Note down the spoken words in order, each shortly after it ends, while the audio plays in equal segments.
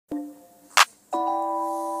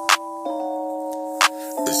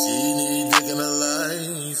in her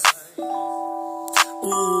life.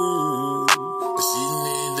 Ooh, she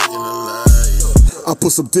need dick in her life. I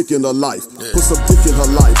put some dick in her life. Put some dick in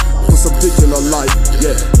her life. Put some dick in her life.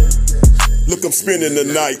 Yeah. Look, I'm spending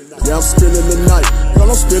the night. Yeah, I'm spending the night.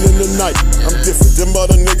 Girl, I'm spending the night. I'm different. Them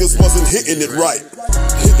other niggas wasn't hitting it right.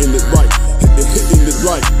 Hitting it right. Hitting it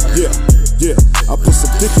right. Yeah. Yeah. I put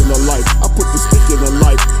some dick in her life. I put this dick in her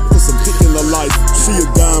life. Put some dick in her life. She a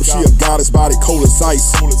dime, she a goddess, body cold as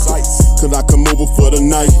ice. Could I come over for the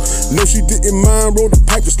night? No, she didn't mind. Rode the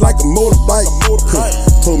pipe just like a motorbike.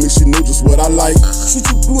 Told me she knew just what I like. Shoot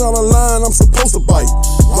you through out of line, I'm supposed to bite.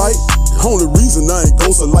 Right? Only reason I ain't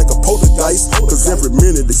ghosting like a poltergeist, cause every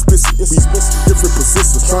minute they spit we different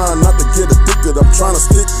positions. Trying not to get addicted, I'm trying to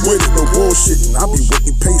stick with it. No bullshitting, I be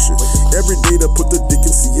waiting patient. Every day to put the dick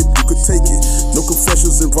and see if you could take it. No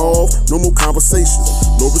confessions involved, no more conversations.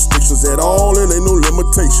 No restrictions at all, and ain't no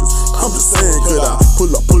limitations. I'm just saying, could I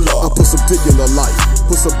pull up? I put some dick in her life.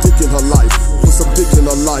 Put some dick in her life. Put some dick in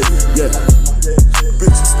her life. Yeah.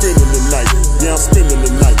 Bitch, I'm spending the night. Yeah, I'm spending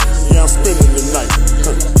the night. Yeah, I'm spending the night.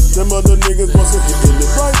 Them other niggas wasn't hitting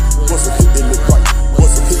it right. Wasn't hitting it right.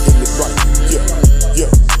 Wasn't hitting it right. Yeah,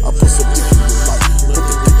 yeah. I put some dick in the light. Put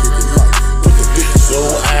the dick in the light. Put the dick in the light. So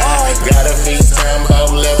I got a FaceTime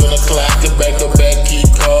about 11 o'clock. And back to back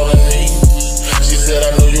keep calling me. She said,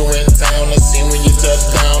 I know you in town. I seen when you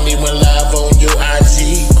touched down. He went live on your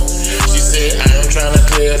IG. She said, I am trying to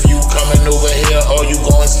clear if you coming over here or you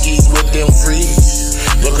going skis with them freaks.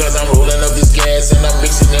 Because I'm rolling up this gas and I'm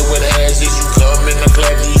mixing it with hash. As you come in to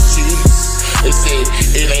clap these cheese. They said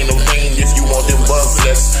it ain't no pain if you want them bun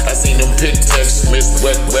flex. I seen them pick texts, miss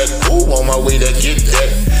wet, ooh, on my way to get that.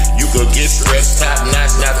 You could get stressed, top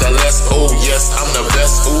notch, not the less. Oh yes, I'm the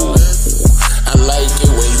best, ooh. I like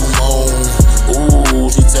it when you moan. Ooh,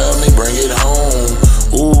 she tell me bring it home.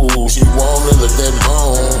 Ooh, she wanna lift that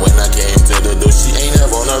bone. When I came to the door, she ain't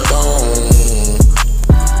have on her thong.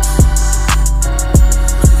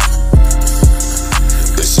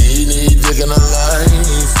 In her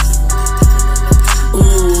life,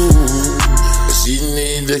 ooh, she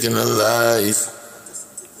need dick in her life.